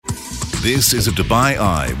This is a Dubai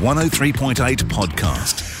Eye 103.8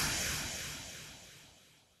 podcast.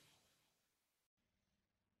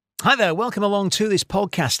 Hi there, welcome along to this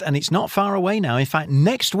podcast, and it's not far away now. In fact,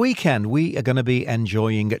 next weekend we are going to be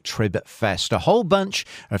enjoying Trib Fest, a whole bunch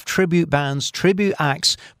of tribute bands, tribute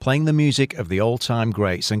acts playing the music of the all-time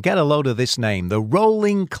greats. And get a load of this name, the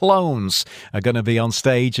Rolling Clones are going to be on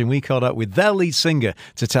stage, and we caught up with their lead singer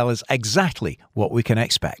to tell us exactly what we can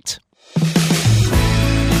expect.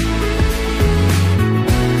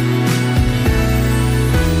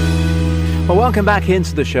 Well, welcome back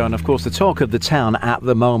into the show, and of course the talk of the town at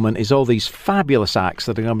the moment is all these fabulous acts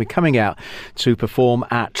that are going to be coming out to perform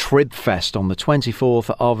at Trib Fest on the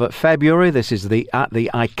 24th of February. This is at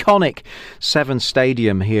the iconic Seven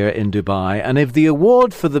Stadium here in Dubai, and if the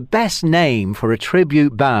award for the best name for a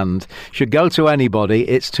tribute band should go to anybody,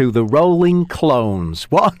 it's to the Rolling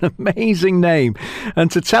Clones. What an amazing name.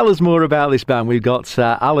 And to tell us more about this band, we've got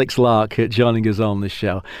Alex Lark joining us on this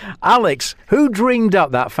show. Alex, who dreamed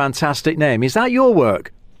up that fantastic name? Is that your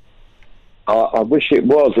work? I wish it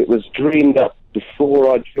was. It was dreamed up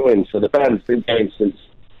before I joined. So the band's been going since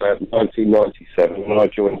 1997, and I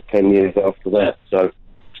joined 10 years after that. So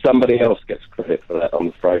somebody else gets credit for that, I'm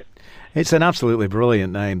afraid. It's an absolutely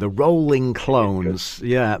brilliant name, the Rolling Clones.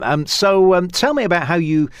 Yeah. So tell me about how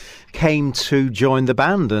you came to join the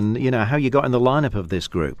band, and how you got in the lineup of this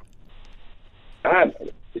group.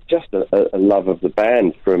 It's just a love of the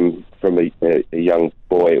band from a young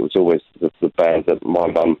boy. It was always the band that my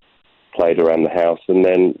mum played around the house, and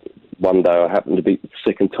then one day I happened to be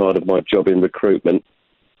sick and tired of my job in recruitment,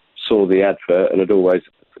 saw the advert, and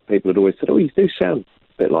people had always said, "Oh, you do sound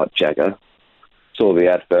a bit like Jagger." Saw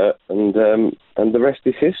the advert, and the rest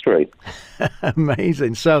is history.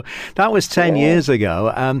 Amazing. So that was 10 years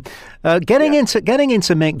ago. Getting into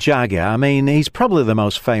Mick Jagger. I mean, he's probably the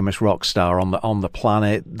most famous rock star on the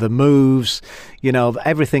planet. The moves,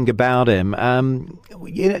 everything about him.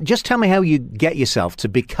 Just tell me how you get yourself to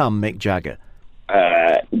become Mick Jagger.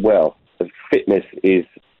 Well, fitness is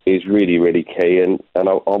really, really key, and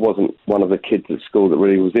I wasn't one of the kids at school that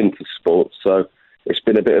really was into sports, so it's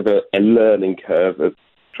been a bit of a learning curve of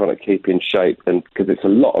trying to keep in shape, and because it's a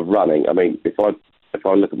lot of running. I mean, if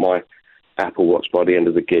I look at my Apple Watch by the end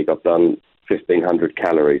of the gig, I've done 1,500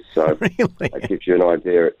 calories. So really? That gives you an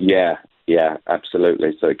idea. Yeah,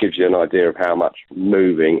 absolutely. So it gives you an idea of how much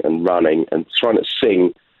moving and running and trying to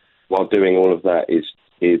sing while doing all of that is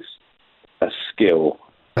a skill.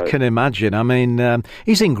 I can imagine. I mean,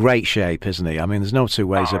 he's in great shape, isn't he? I mean, there's no two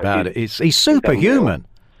ways about it. He's superhuman.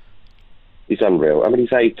 He's unreal. I mean,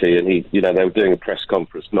 he's 80, and they were doing a press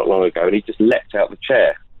conference not long ago, and he just leapt out the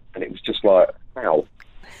chair, and it was just like, wow.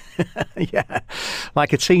 Yeah,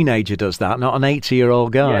 like a teenager does that, not an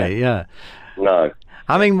 80-year-old guy. Yeah. No.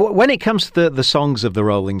 I mean, when it comes to the songs of the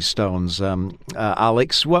Rolling Stones,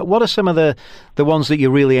 Alex, what are some of the ones that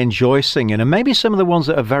you really enjoy singing, and maybe some of the ones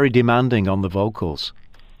that are very demanding on the vocals?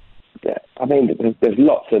 Yeah, I mean, there's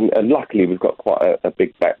lots, and luckily we've got quite a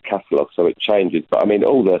big back catalogue, so it changes. But I mean,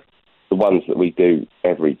 all the ones that we do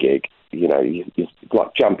every gig,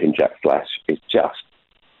 like Jumping Jack Flash is just,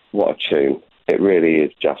 what a tune. It really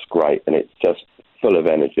is just great, and it's just full of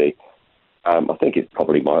energy. I think it's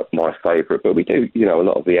probably my favourite, but we do, a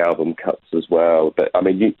lot of the album cuts as well. But I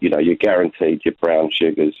mean, you're guaranteed your Brown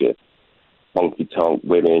Sugars, your Honky Tonk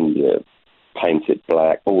Women, your Paint It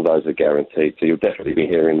Black, all those are guaranteed. So you'll definitely be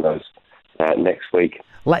hearing those next week.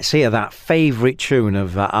 Let's hear that favourite tune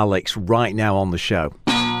of Alex right now on the show.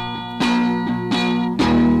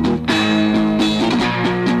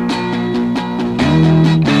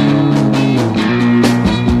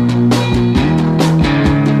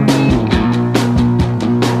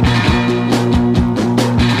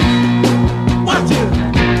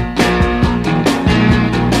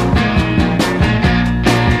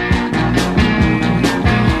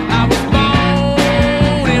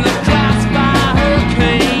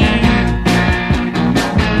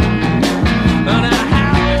 And I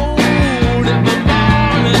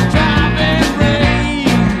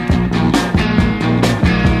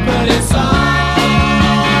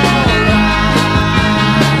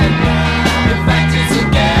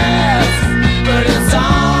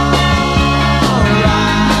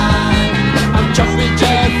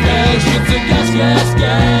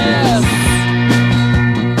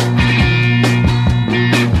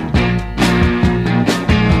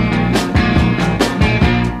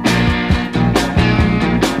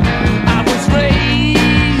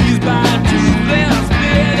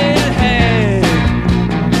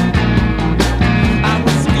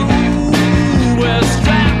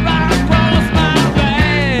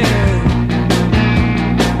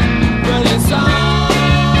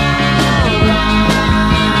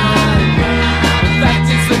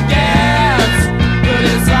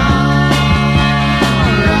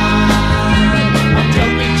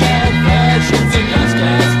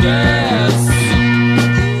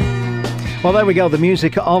Well, there we go. The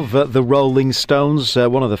music of the Rolling Stones,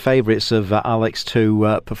 one of the favourites of Alex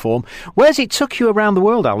to perform. Where's it took you around the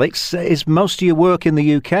world, Alex? Is most of your work in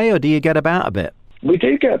the UK, or do you get about a bit? We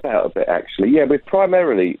do get about a bit, actually. Yeah, we're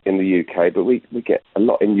primarily in the UK, but we get a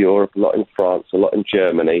lot in Europe, a lot in France, a lot in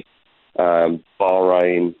Germany,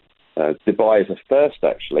 Bahrain. Dubai is a first,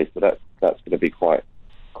 actually, so that's going to be quite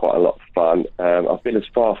a lot of fun. I've been as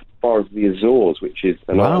far as the Azores, which is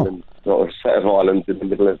an island, or a set of islands in the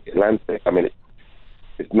middle of the Atlantic. I mean,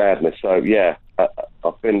 it's madness. So yeah,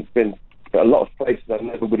 I've been a lot of places I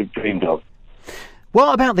never would have dreamed of.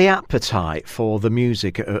 What about the appetite for the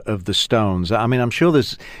music of the Stones? I mean, I'm sure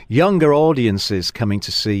there's younger audiences coming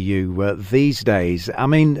to see you these days. I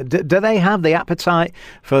mean, do they have the appetite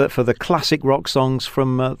for the classic rock songs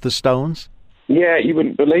from the Stones? Yeah, you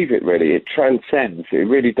wouldn't believe it, really. It transcends. It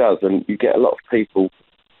really does. And you get a lot of people,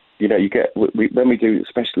 you know, when we do,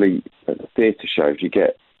 especially at the theatre shows, you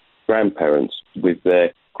get grandparents with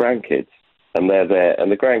their grandkids. And they're there,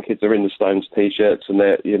 and the grandkids are in the Stones T-shirts, and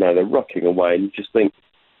they're rocking away, and you just think,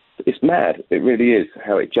 it's mad. It really is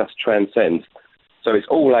how it just transcends. So it's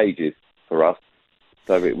all ages for us.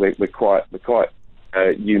 So we're quite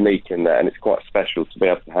unique in that, and it's quite special to be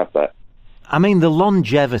able to have that. I mean, the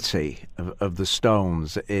longevity of the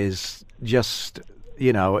Stones is just,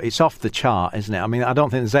 it's off the chart, isn't it? I mean, I don't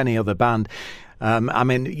think there's any other band. I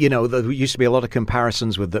mean, there used to be a lot of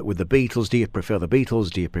comparisons with the Beatles. Do you prefer the Beatles?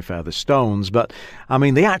 Do you prefer the Stones? But, I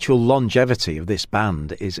mean, the actual longevity of this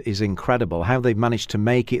band is incredible. How they've managed to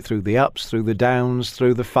make it through the ups, through the downs,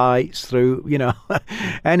 through the fights, through,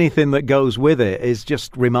 anything that goes with it is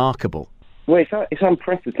just remarkable. Well, it's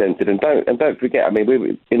unprecedented. And don't forget, I mean, we were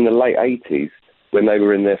in the late 80s, when they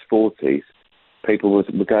were in their 40s, people were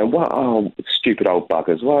going, "What? Oh, stupid old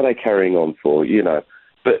buggers. Why are they carrying on for?"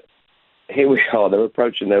 But here we are, they're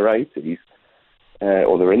approaching their 80s,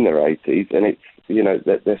 or they're in their 80s, and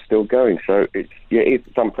it's, they're still going. So it's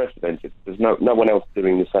unprecedented. There's no one else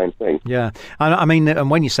doing the same thing. Yeah. I mean, and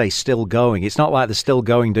when you say still going, it's not like they're still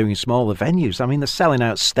going doing smaller venues. I mean, they're selling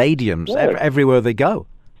out stadiums everywhere they go.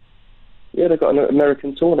 Yeah, they've got an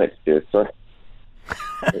American tour next year, so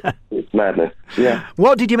it's madness. Yeah.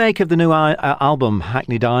 What did you make of the new album,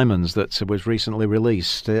 Hackney Diamonds, that was recently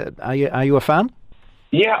released? Are you a fan?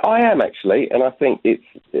 Yeah, I am actually, and I think it's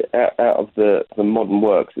out of the modern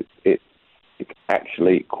works. It's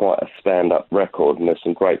actually quite a stand-up record, and there's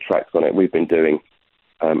some great tracks on it. We've been doing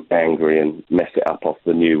 "Angry" and "Mess It Up" off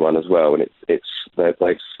the new one as well, and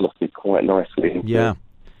they've slotted quite nicely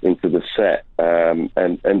into the set.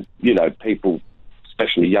 And people,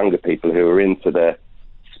 especially younger people who are into their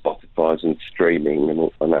Spotify's and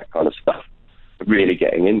streaming and that kind of stuff, really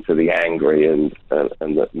getting into the "Angry" and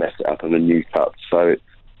the "Mess It Up" and the new cuts. So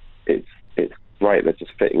it's great. They're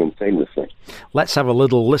just fitting in seamlessly. Let's have a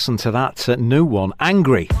little listen to that new one,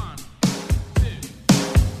 "Angry."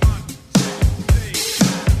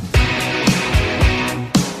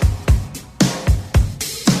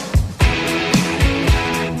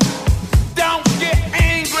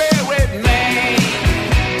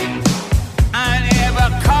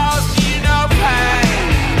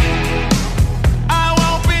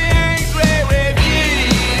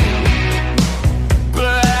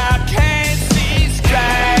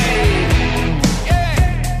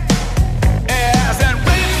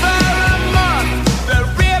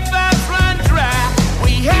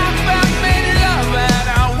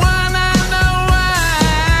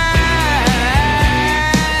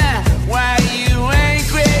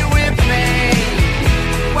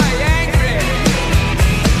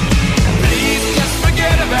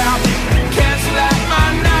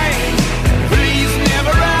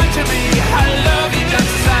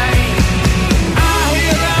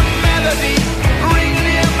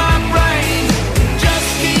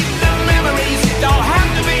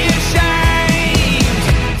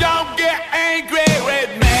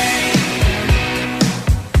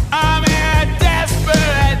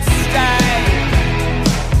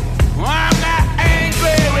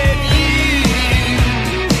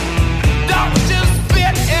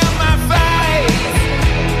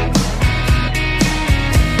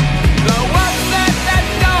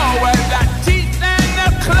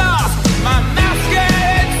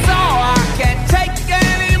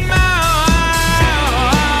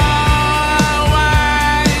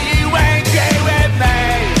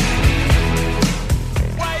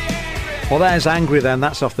 Well, there's "Angry" then.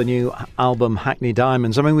 That's off the new album, Hackney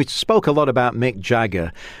Diamonds. I mean, we spoke a lot about Mick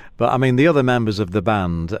Jagger, but I mean, the other members of the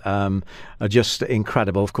band are just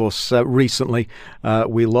incredible. Of course, recently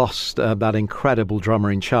we lost that incredible drummer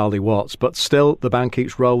in Charlie Watts, but still the band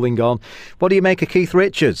keeps rolling on. What do you make of Keith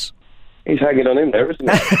Richards? He's hanging on in there, isn't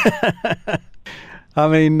he? I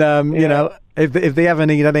mean, you know, if they ever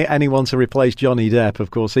need anyone to replace Johnny Depp,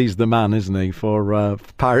 of course, he's the man, isn't he, for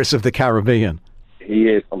Pirates of the Caribbean? He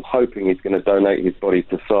is. I'm hoping he's going to donate his body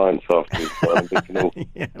to science afterwards.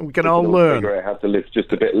 We can all learn. Figure out how to live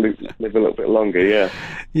just live a little bit longer. Yeah.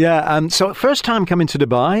 Yeah. So, first time coming to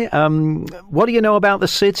Dubai. What do you know about the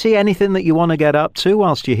city? Anything that you want to get up to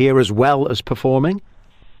whilst you're here, as well as performing?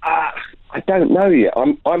 I don't know yet.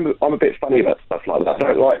 I'm a bit funny about stuff like that. I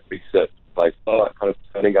don't like research place. I like kind of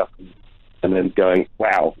turning up and then going,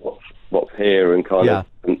 wow, what's here, and kind of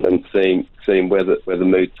and seeing where the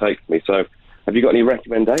mood takes me. So, have you got any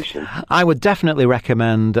recommendations? I would definitely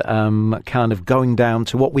recommend kind of going down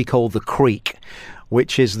to what we call the Creek,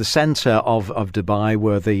 which is the centre of Dubai,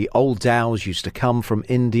 where the old dhows used to come from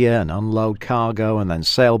India and unload cargo and then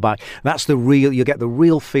sail back. That's you get the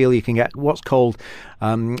real feel. You can get what's called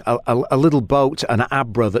a little boat, an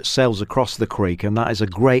abra that sails across the creek, and that is a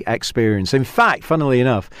great experience. In fact, funnily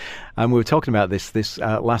enough, we were talking about this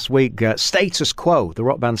last week, Status Quo, the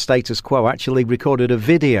rock band Status Quo, actually recorded a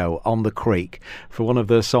video on the creek for one of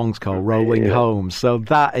their songs called Rolling Home. So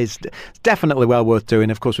that is definitely well worth doing.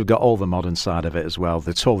 Of course, we've got all the modern side of it as well.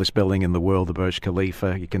 The tallest building in the world, the Burj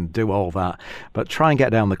Khalifa. You can do all that. But try and get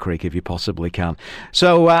down the creek if you possibly can.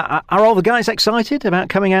 So are all the guys excited about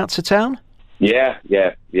coming out to town? Yeah.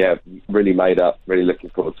 Really made up. Really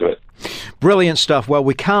looking forward to it. Brilliant stuff. Well,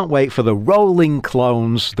 we can't wait for the Rolling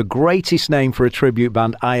Clones, the greatest name for a tribute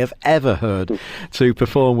band I have ever heard, to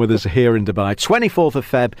perform with us here in Dubai. 24th of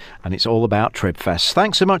Feb, and it's all about Trib Fest.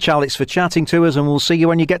 Thanks so much, Alex, for chatting to us, and we'll see you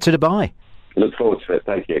when you get to Dubai. Look forward to it.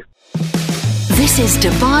 Thank you. This is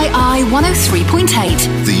Dubai Eye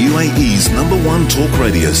 103.8. The UAE's #1 talk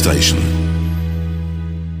radio station.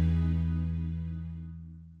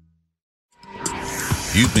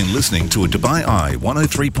 You've been listening to a Dubai Eye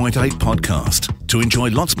 103.8 podcast. To enjoy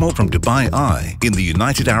lots more from Dubai Eye in the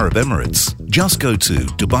United Arab Emirates, just go to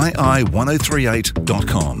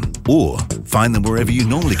DubaiEye1038.com or find them wherever you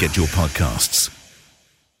normally get your podcasts.